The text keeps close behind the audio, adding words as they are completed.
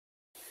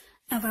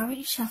I've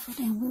already shuffled,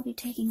 and we'll be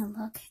taking a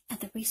look at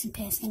the recent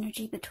past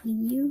energy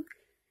between you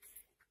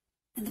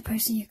and the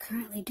person you're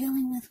currently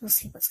dealing with. We'll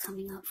see what's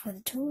coming up for the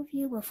two of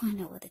you. We'll find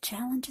out what the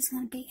challenge is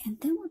going to be, and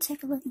then we'll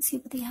take a look and see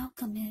what the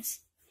outcome is.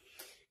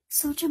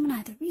 So,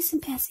 Gemini, the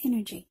recent past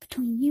energy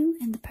between you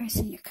and the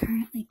person you're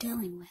currently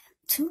dealing with.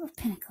 Two of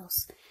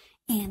Pentacles,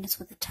 and it's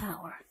with the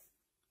Tower.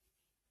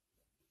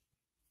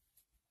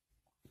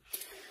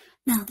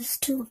 Now, this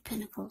Two of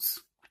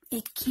Pentacles,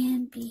 it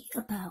can be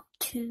about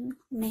two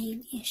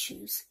main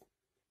issues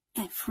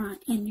at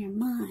front in your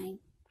mind.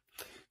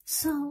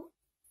 So,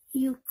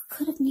 you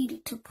could have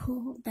needed to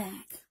pull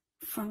back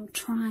from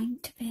trying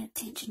to pay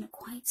attention to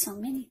quite so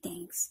many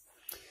things.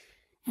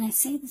 And I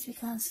say this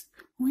because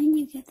when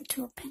you get the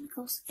Two of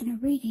Pentacles in a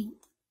reading,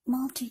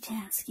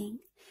 multitasking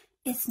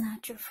is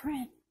not your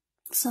friend.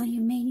 So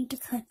you may need to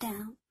cut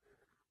down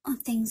on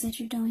things that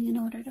you're doing in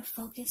order to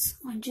focus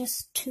on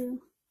just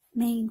two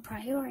main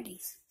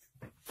priorities.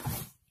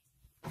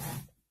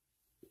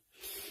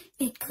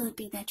 It could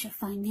be that your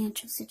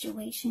financial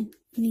situation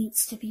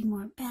needs to be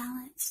more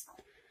balanced.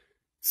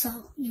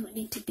 So you would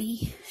need to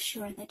be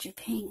sure that you're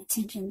paying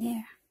attention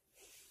there.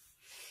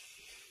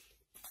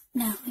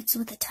 Now, it's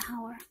with the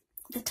Tower.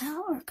 The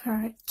Tower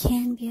card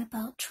can be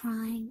about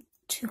trying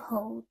to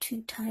hold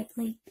too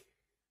tightly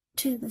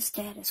to the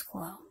status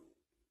quo,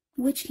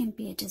 which can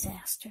be a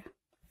disaster.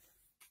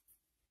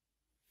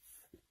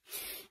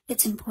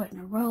 It's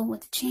important to roll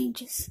with the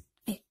changes.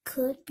 It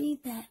could be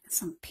that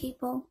some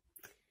people,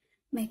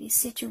 maybe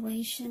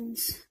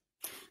situations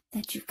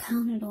that you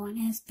counted on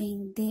as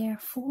being there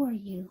for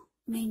you,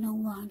 may no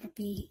longer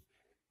be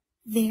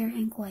there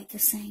in quite the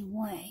same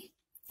way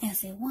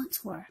as they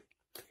once were.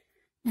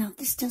 Now,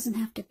 this doesn't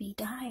have to be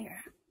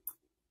dire,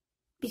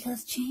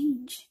 because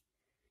change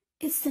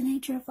is the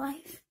nature of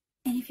life,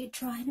 and if you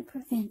try to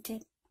prevent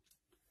it,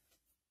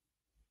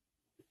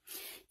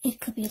 it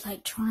could be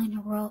like trying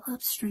to row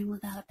upstream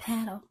without a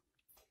paddle.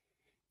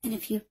 And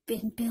if you've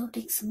been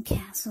building some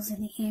castles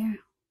in the air,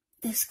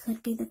 this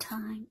could be the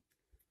time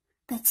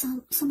that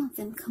some of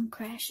them come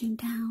crashing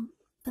down.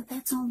 But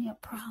that's only a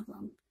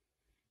problem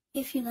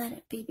if you let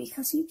it be,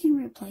 because you can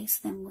replace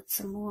them with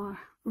some more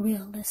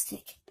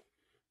realistic,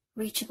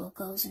 reachable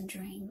goals and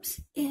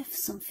dreams if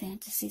some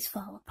fantasies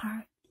fall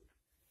apart.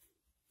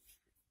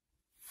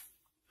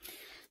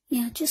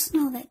 Yeah, just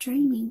know that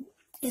dreaming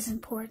is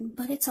important,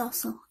 but it's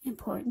also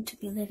important to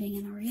be living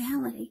in a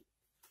reality.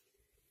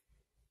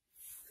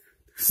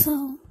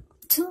 So,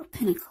 Two of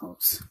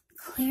Pentacles,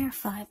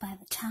 clarified by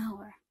the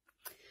Tower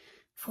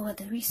for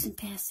the recent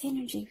past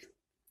energy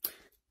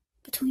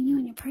between you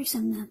and your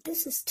person. Now,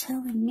 this is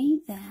telling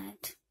me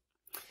that,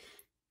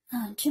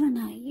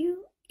 Gemini,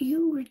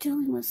 you were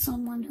dealing with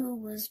someone who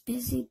was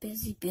busy.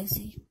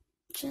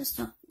 Just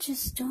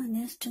doing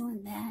this,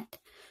 doing that.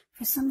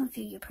 For some of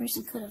you, your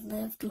person could have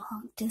lived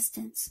long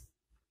distance,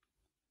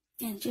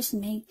 and it just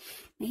made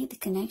the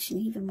connection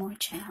even more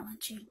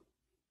challenging.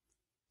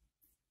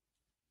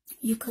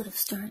 You could have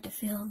started to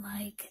feel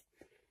like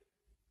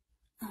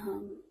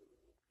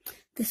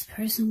this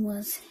person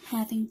was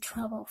having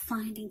trouble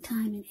finding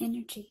time and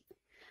energy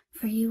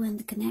for you and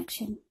the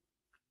connection,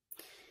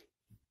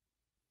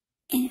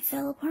 and it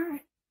fell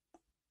apart.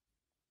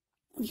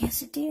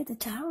 Yes, it did. The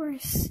Tower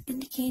is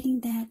indicating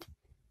that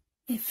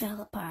it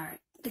fell apart,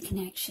 the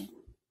connection.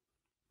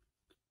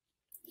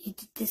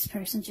 This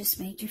person just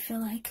made you feel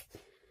like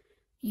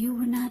you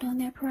were not on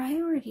their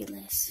priority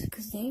list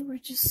because they were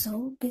just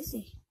so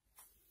busy.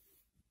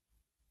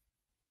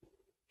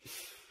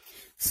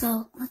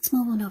 So let's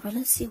move on over.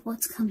 Let's see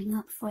what's coming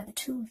up for the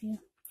two of you.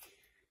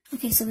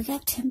 Okay, so we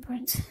got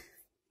Temperance,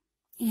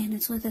 and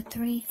it's with the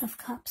Three of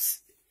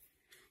Cups.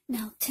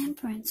 Now,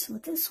 Temperance,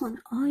 with this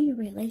one, all your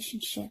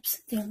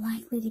relationships, they're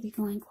likely to be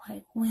going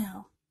quite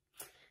well.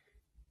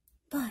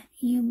 But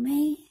you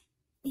may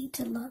need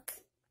to look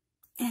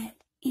at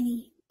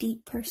any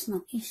deep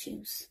personal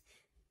issues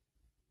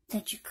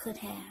that you could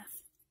have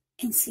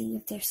and see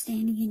if they're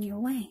standing in your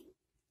way.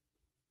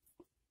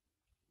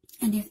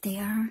 And if they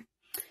are,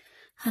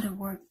 how to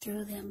work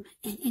through them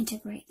and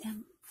integrate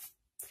them.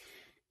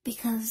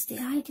 Because the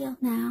ideal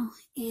now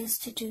is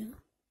to do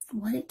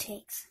what it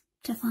takes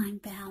to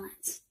find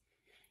balance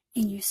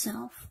in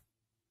yourself,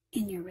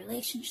 in your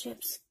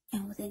relationships,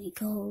 and with any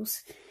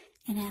goals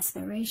and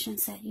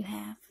aspirations that you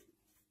have.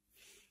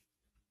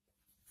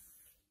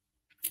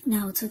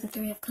 Now to the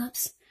Three of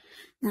Cups.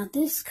 Now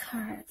this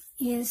card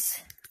is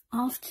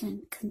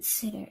often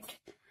considered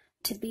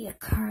to be a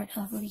card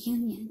of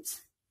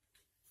reunions.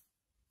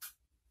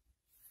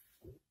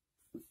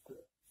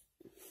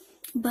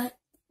 But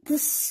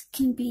this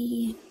can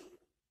be,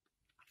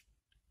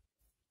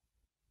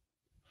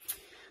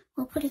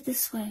 we'll put it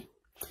this way,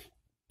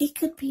 it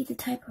could be the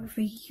type of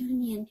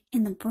reunion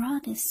in the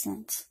broadest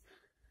sense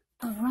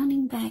of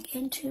running back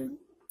into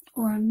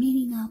or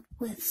meeting up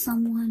with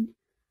someone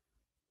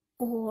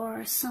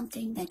or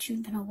something that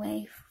you've been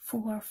away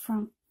from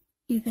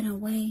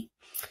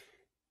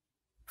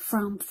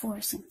for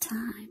some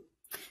time.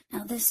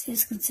 Now this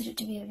is considered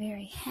to be a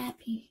very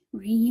happy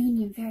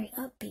reunion, very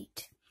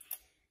upbeat.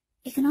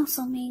 It can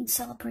also mean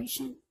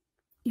celebration,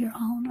 your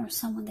own or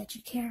someone that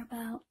you care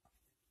about.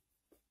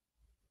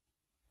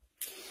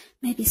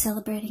 Maybe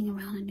celebrating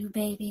around a new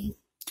baby,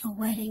 a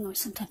wedding, or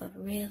some type of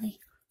really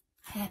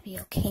happy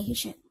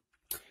occasion.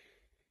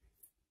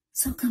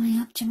 So coming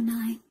up,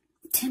 Gemini,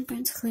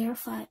 temperance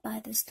clarified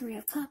by this Three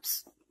of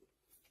Cups.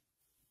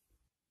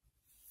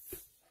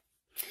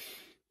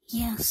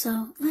 Yeah,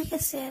 so like I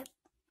said,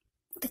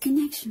 the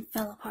connection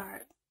fell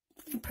apart.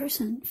 The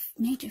person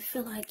made you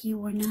feel like you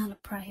were not a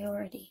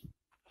priority.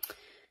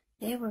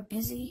 They were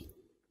busy,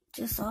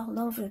 just all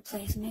over the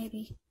place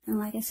maybe. And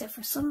like I said,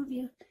 for some of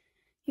you,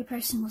 your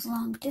person was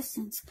long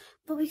distance.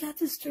 But we got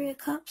this Three of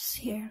Cups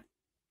here.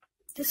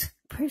 This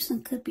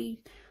person could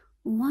be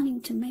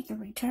wanting to make a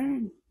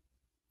return,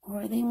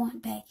 or they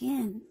want back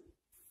in.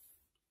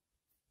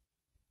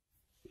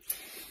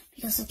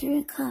 Because the Three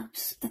of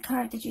Cups, the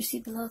card that you see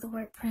below the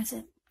word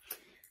present,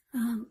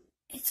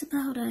 it's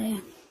about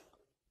it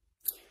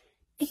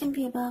can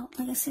be about,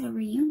 like I said, a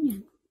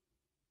reunion.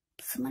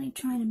 Somebody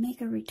trying to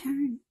make a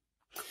return.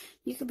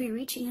 You could be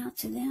reaching out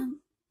to them,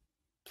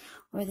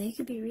 or they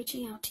could be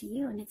reaching out to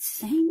you, and it's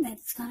saying that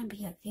it's going to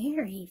be a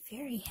very,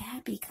 very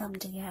happy come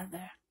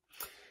together.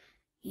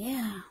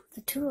 Yeah,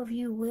 the two of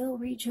you will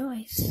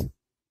rejoice.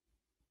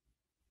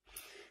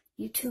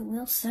 You two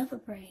will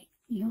celebrate.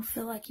 You'll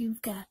feel like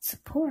you've got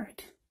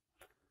support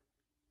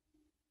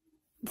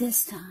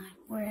this time.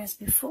 Whereas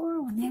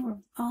before, when they were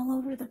all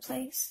over the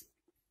place,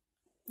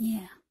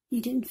 yeah,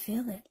 you didn't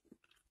feel it.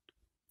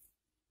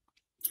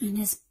 And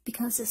it's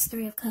because this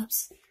Three of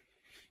Cups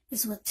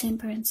is with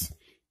temperance,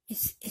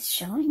 it's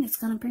showing it's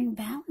going to bring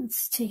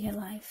balance to your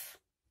life.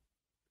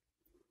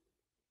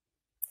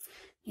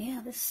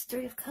 Yeah, this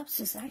Three of Cups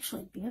is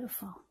actually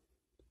beautiful.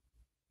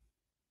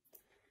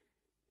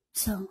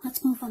 So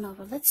let's move on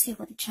over. Let's see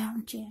what the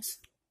challenge is.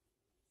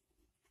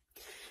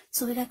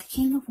 So we got the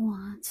King of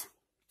Wands,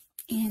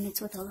 and it's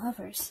with the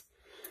Lovers.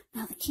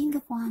 Now the King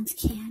of Wands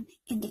can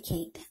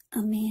indicate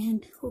a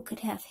man who could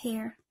have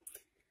hair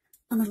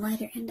on the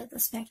lighter end of the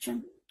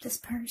spectrum. This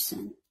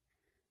person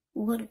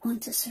would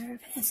want to serve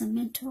as a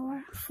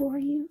mentor for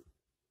you.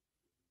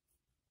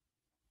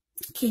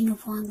 King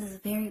of Wands is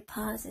very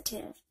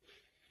positive,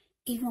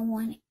 even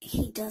when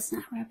he does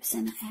not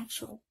represent an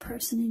actual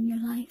person in your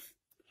life.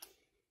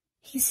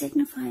 He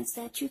signifies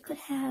that you could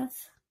have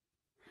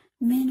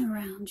men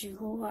around you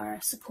who are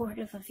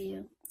supportive of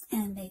you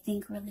and they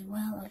think really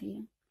well of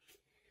you.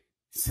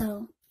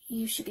 So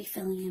you should be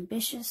feeling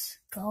ambitious,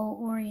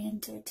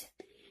 goal-oriented,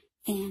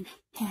 and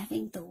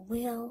having the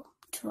will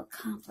to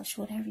accomplish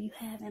whatever you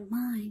have in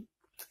mind.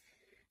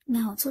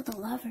 Now it's with the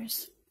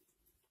Lovers.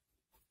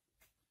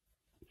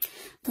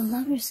 The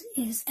Lovers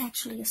is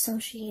actually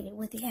associated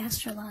with the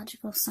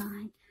astrological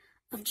sign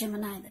of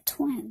Gemini, the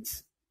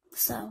twins.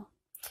 So,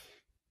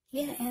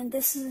 yeah, and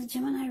this is a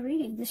Gemini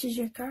reading. This is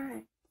your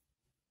card.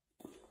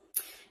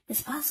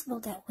 It's possible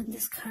that when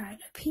this card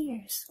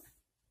appears,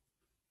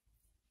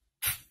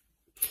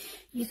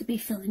 you could be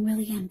feeling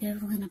really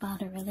ambivalent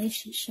about a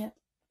relationship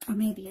or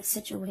maybe a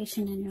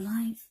situation in your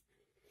life.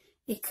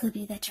 It could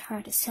be that your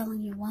heart is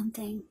telling you one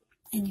thing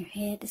and your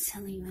head is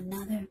telling you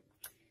another.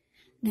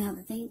 Now,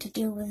 the thing to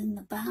do within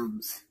the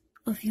bounds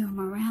of your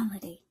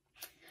morality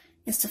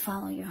is to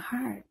follow your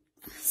heart.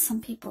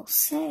 Some people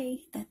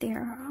say that there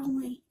are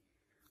only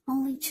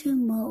two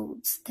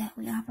modes that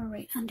we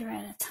operate under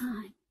at a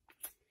time,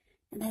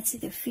 and that's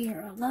either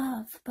fear or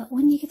love. But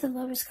when you get the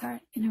Lover's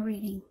card in a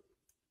reading,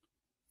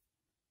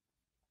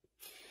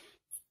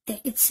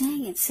 it's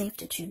saying it's safe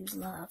to choose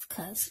love,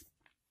 because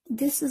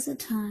this is a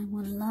time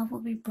when love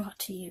will be brought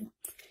to you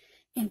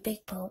in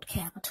big, bold,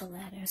 capital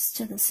letters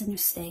to the center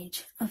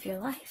stage of your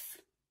life.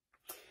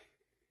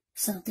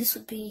 So this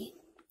would be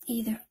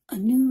either a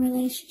new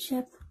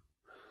relationship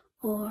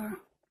or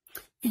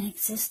an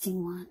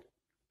existing one,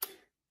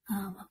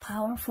 a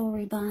powerful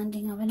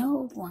rebonding of an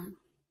old one.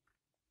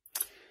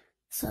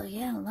 So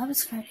yeah,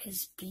 Lover's card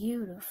is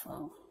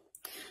beautiful.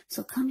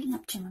 So coming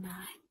up,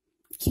 Gemini,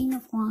 King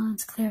of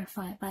Wands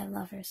clarified by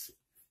Lovers.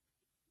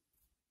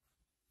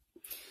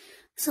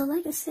 So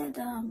like I said,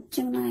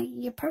 Gemini,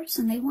 your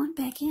person, they want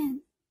back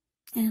in.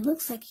 And it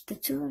looks like the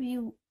two of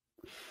you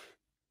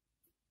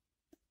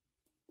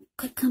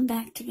could come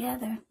back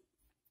together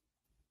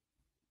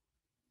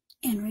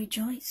and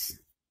rejoice.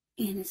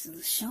 And it's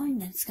showing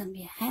that it's going to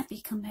be a happy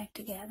comeback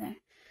together.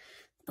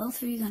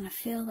 Both of you are going to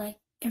feel like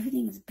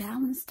everything is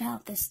balanced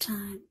out this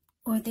time.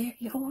 Or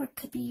it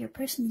could be your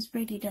person is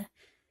ready to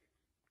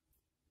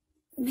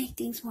make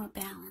things more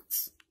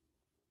balanced.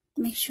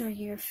 Make sure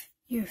you're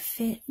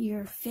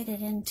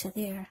fitted into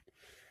their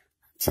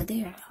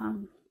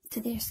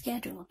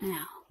schedule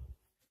now.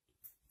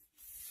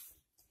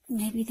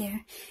 Maybe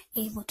they're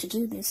able to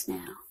do this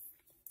now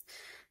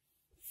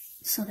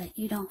so that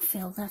you don't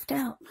feel left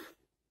out,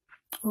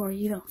 or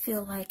you don't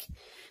feel like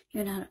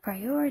you're not a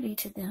priority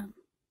to them.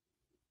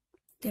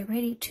 They're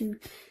ready to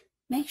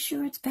make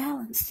sure it's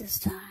balanced this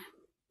time,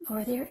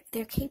 or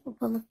they're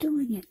capable of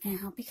doing it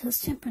now because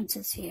temperance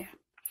is here.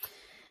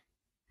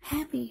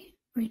 Happy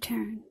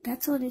return.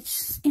 That's what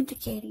it's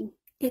indicating.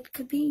 it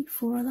could be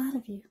for a lot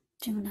of you,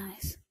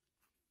 Geminis.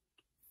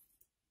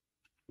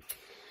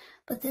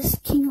 But this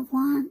King of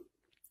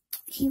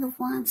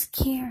Wands,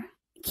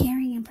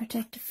 caring and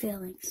protective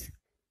feelings.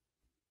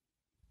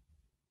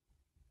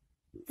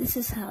 This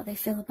is how they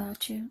feel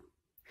about you.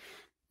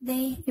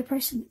 Your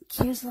person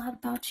cares a lot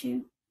about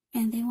you,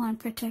 and they want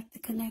to protect the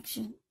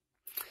connection.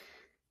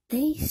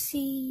 They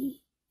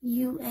see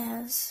you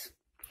as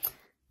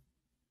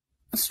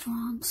a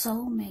strong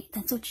soulmate.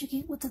 That's what you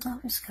get with the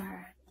Lover's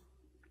card.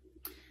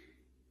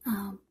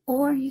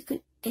 Or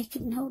they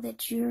could know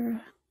that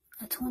you're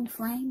a twin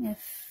flame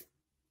if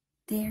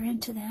they're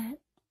into that.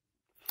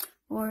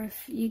 Or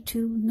if you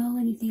two know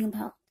anything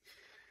about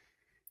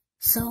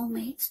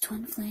soulmates,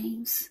 twin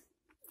flames.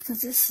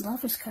 Because this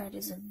Lover's card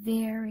is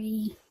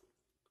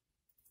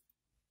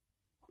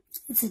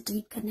it's a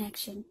deep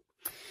connection.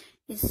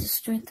 It's the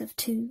strength of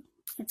two.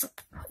 It's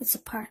a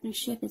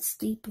partnership. It's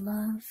deep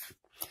love.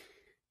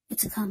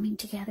 It's a coming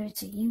together.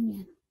 It's a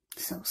union.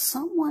 So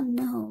someone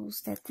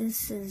knows that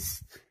this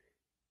is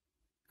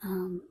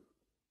a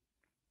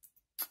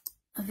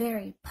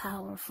very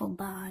powerful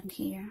bond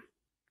here.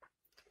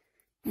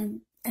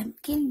 And I'm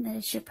getting that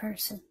it's your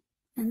person.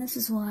 And this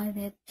is why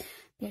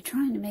they're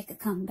trying to make a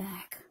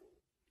comeback.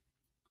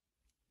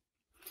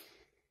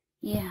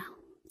 Yeah,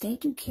 they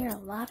do care a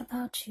lot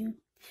about you.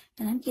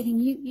 And I'm getting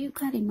you've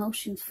got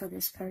emotions for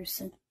this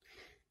person.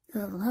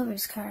 The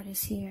Lover's card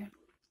is here.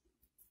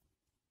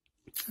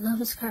 The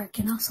Lover's card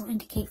can also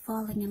indicate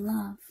falling in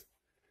love.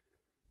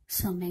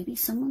 So maybe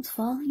someone's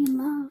falling in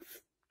love.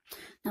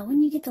 Now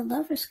when you get the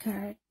Lover's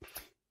card,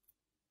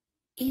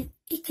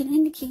 it can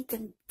indicate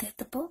that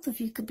the both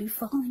of you could be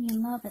falling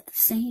in love at the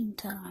same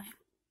time.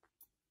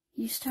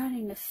 You're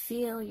starting to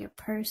feel your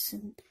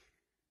person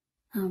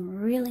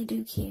really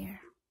do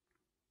care.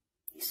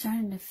 You're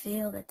starting to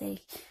feel that they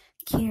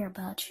care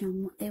about you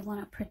and they want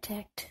to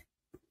protect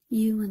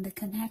you and the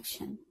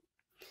connection.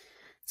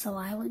 So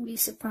I wouldn't be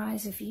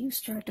surprised if you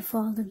start to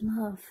fall in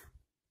love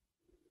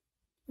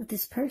with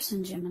this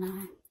person,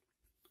 Gemini.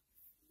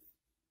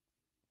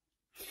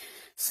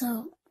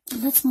 So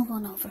let's move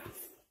on over.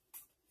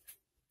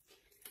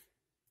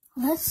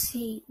 Let's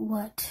see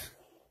what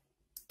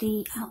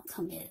the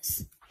outcome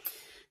is.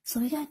 So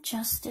we got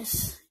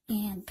Justice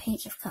and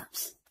Page of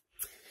Cups.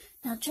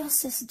 Now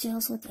Justice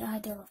deals with the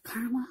ideal of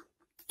karma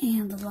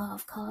and the law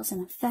of cause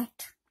and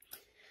effect.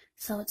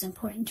 So it's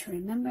important to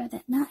remember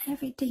that not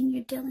everything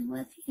you're dealing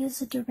with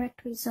is a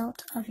direct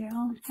result of your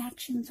own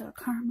actions or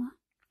karma.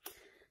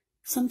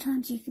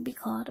 Sometimes you can be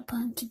called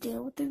upon to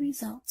deal with the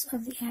results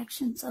of the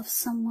actions of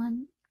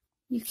someone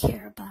you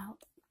care about.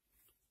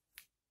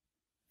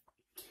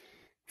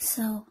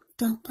 So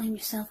don't blame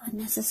yourself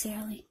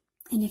unnecessarily.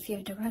 And if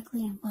you're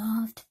directly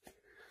involved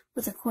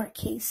with a court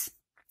case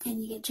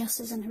and you get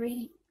justice in the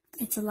reading,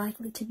 it's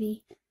likely to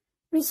be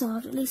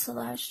resolved at least a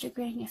large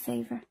degree in your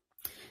favor.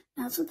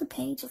 Now it's with the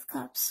Page of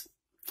Cups.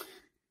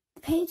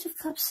 The Page of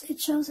Cups, it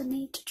shows a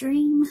need to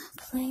dream,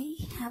 play,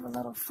 have a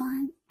little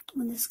fun.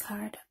 When this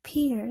card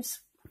appears,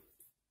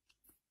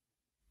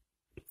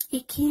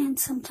 it can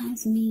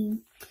sometimes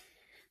mean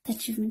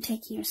that you've been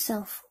taking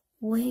yourself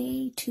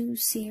way too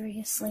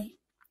seriously.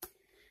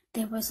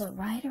 There was a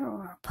writer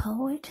or a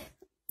poet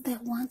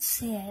that once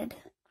said,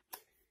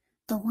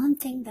 "The one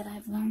thing that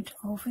I've learned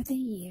over the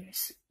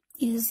years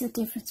is the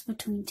difference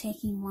between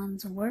taking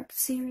one's work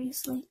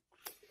seriously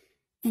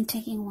and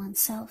taking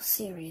oneself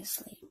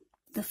seriously.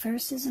 The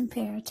first is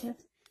imperative,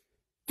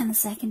 and the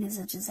second is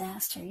a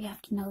disaster. You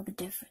have to know the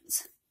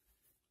difference."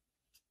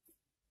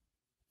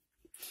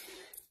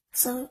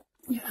 So,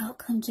 your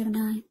outcome,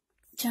 Gemini,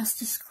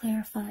 justice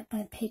clarified by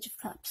the Page of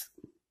Cups.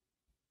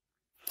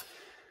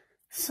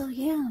 So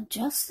yeah,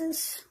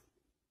 justice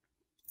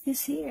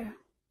is here.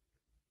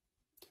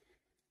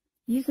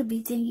 You could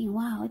be thinking,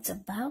 wow, it's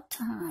about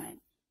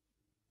time.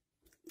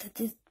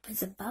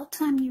 It's about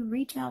time you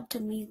reach out to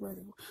me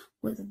with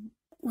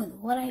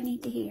what I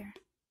need to hear.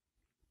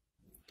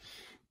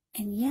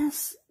 And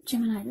yes,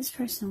 Gemini, this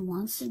person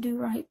wants to do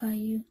right by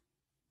you.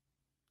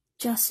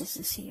 Justice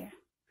is here.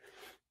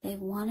 They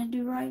want to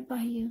do right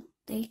by you.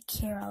 They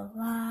care a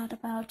lot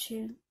about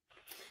you.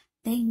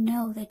 They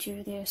know that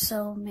you're their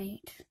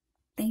soulmate.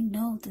 They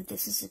know that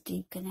this is a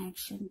deep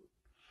connection.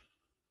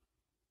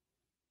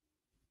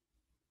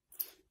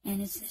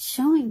 And it's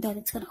showing that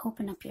it's going to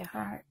open up your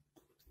heart.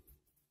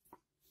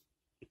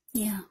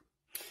 Yeah.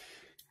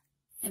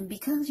 And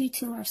because you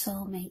two are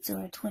soulmates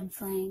or a twin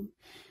flame,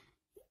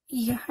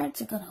 your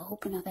hearts are going to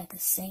open up at the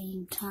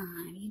same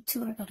time. You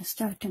two are going to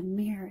start to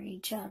mirror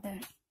each other.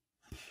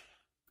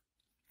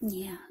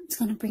 Yeah, it's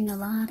going to bring a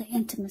lot of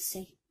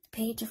intimacy.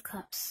 Page of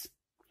Cups.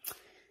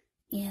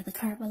 Yeah, the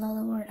card below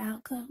the word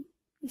outcome.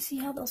 You see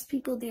how those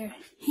people, they're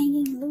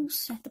hanging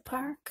loose at the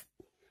park?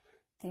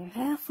 They're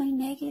halfway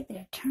naked.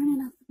 They're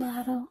turning up the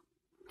bottle.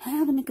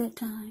 Having a good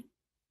time.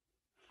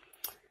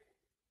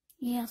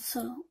 Yeah,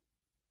 so,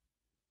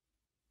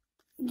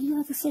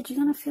 like I said, you're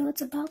going to feel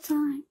it's about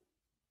time.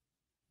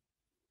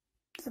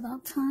 It's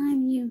about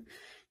time you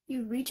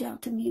reach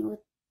out to me with,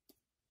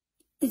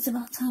 it's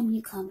about time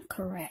you come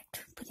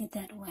correct. Put it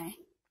that way.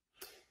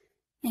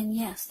 And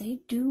yes, they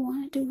do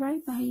want to do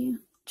right by you.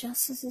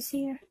 Justice is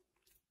here.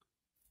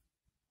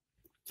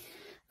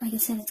 Like I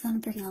said, it's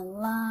going to bring a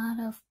lot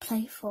of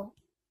playful,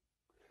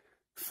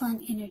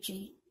 fun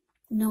energy,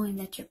 knowing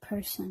that your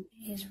person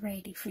is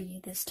ready for you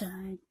this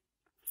time.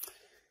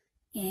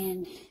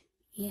 And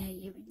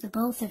yeah, the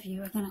both of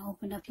you are going to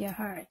open up your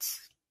hearts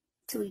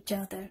to each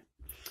other.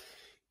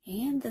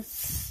 And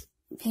that's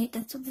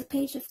what the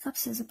Page of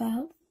Cups is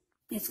about.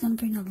 It's going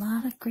to bring a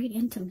lot of great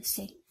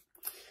intimacy.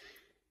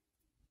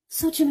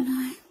 So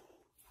Gemini,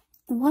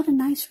 what a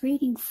nice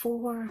reading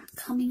for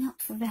coming up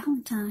for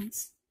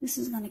Valentine's. This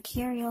is going to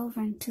carry over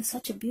into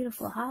such a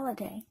beautiful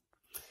holiday.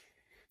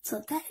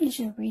 So that is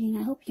your reading.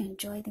 I hope you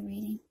enjoyed the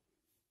reading.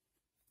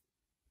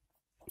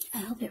 I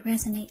hope it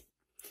resonates.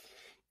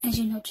 As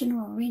you know,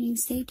 general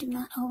readings, they do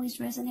not always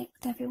resonate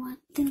with everyone.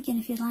 Then again,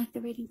 if you like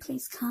the reading,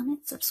 please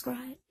comment,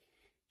 subscribe,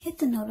 hit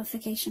the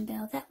notification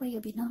bell. That way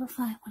you'll be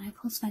notified when I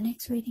post my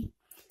next reading.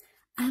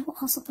 I will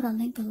also put a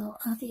link below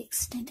of the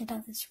extended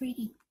of this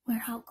reading,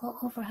 where I'll go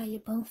over how you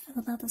both feel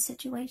about the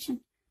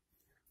situation,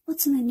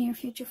 what's in the near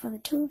future for the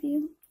two of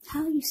you,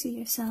 how you see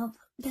yourself,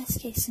 best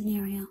case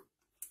scenario,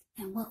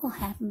 and what will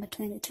happen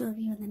between the two of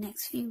you in the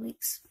next few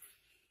weeks.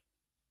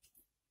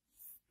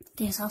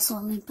 There's also a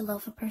link below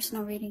for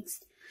personal readings,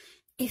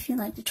 if you'd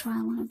like to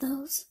try one of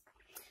those.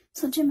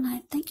 So Gemini,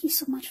 thank you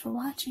so much for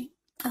watching.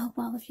 I hope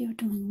all of you are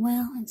doing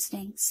well and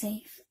staying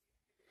safe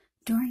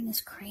during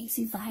this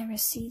crazy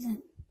virus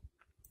season.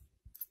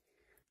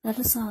 Let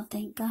us all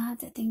thank God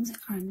that things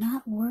are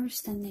not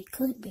worse than they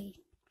could be.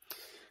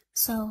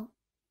 So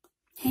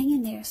hang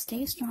in there,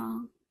 stay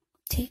strong,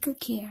 take good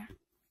care.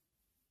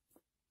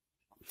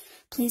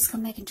 Please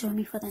come back and join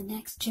me for the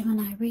next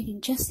Gemini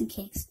reading, just in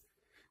case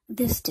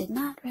this did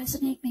not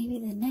resonate. Maybe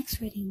the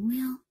next reading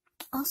will.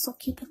 Also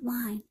keep in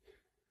mind,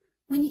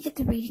 when you get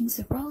the readings,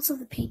 the roles of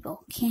the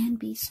people can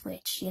be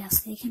switched.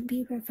 Yes, they can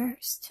be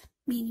reversed,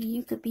 meaning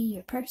you could be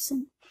your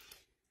person,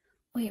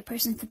 or your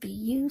person could be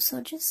you.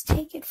 So just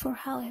take it for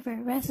however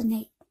it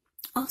resonates.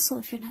 Also,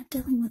 if you're not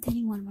dealing with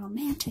anyone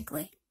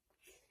romantically,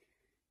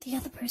 the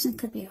other person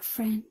could be a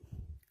friend,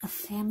 a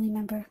family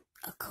member,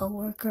 a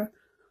co-worker,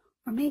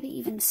 or maybe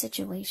even a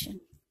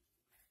situation.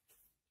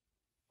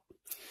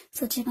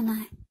 So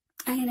Gemini,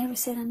 I can never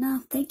say it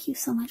enough. Thank you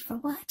so much for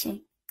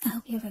watching. I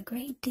hope you have a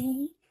great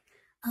day.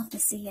 I hope to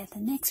see you at the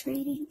next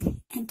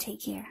reading, and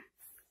take care.